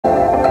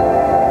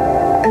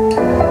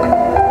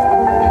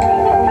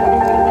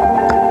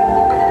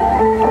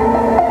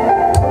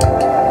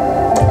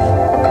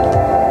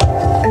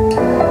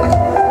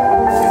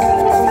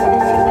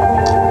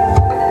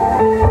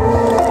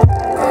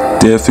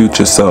Dear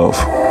future self,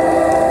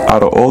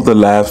 out of all the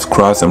laughs,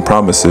 cries, and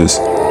promises,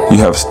 you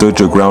have stood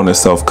your ground in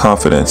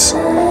self-confidence.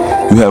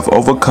 You have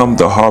overcome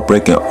the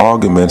heartbreaking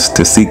arguments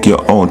to seek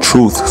your own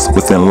truths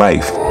within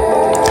life.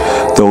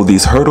 Though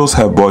these hurdles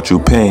have brought you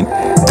pain,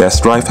 that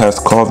strife has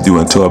carved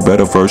you into a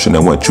better version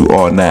than what you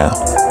are now.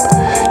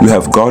 You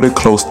have guarded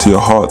close to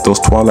your heart those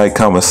twilight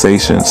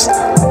conversations,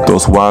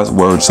 those wise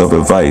words of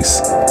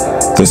advice,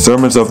 the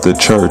sermons of the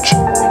church,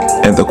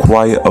 and the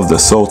quiet of the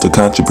soul to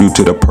contribute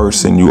to the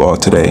person you are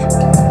today.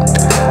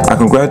 I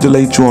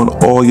congratulate you on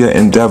all your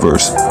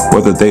endeavors,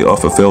 whether they are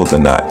fulfilled or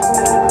not.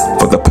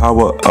 For the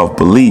power of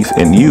belief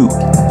in you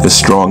is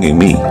strong in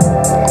me.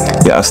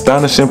 Your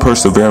astonishing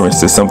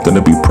perseverance is something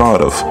to be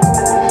proud of.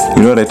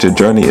 You know that your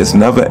journey is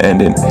never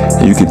ending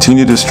and you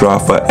continue to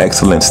strive for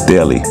excellence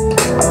daily.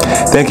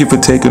 Thank you for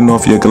taking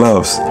off your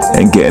gloves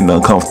and getting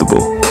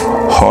uncomfortable.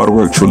 Hard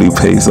work truly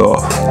pays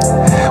off.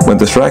 When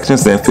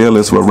distractions and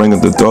failures were ringing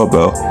the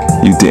doorbell,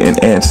 you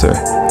didn't answer.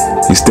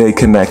 You stayed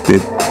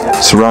connected,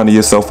 surrounding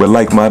yourself with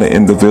like-minded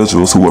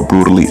individuals who were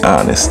brutally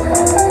honest.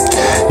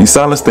 You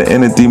silenced the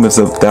inner demons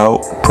of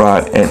doubt,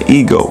 pride, and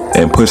ego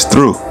and pushed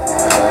through.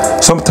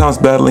 Sometimes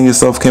battling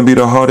yourself can be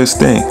the hardest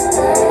thing.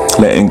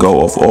 Letting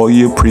go of all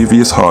your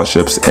previous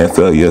hardships and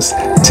failures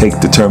take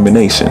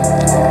determination.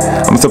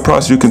 I'm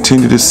surprised you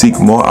continue to seek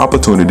more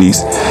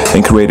opportunities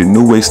and creating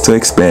new ways to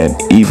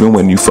expand even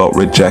when you felt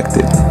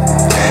rejected.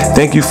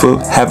 Thank you for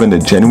having a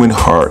genuine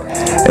heart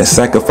and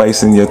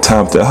sacrificing your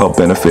time to help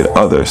benefit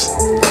others.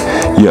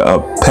 You're a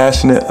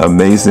passionate,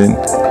 amazing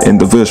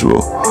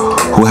individual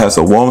who has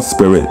a warm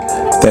spirit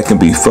that can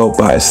be felt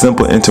by a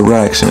simple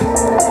interaction.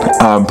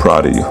 I'm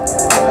proud of you.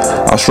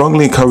 I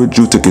strongly encourage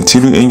you to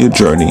continue in your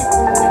journey,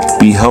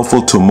 be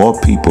helpful to more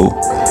people,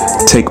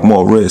 take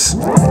more risks,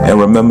 and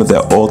remember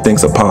that all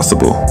things are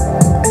possible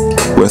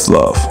with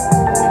love.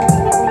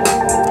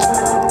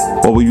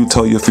 What will you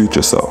tell your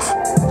future self?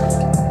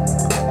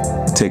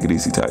 Take it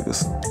easy,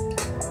 Tigers.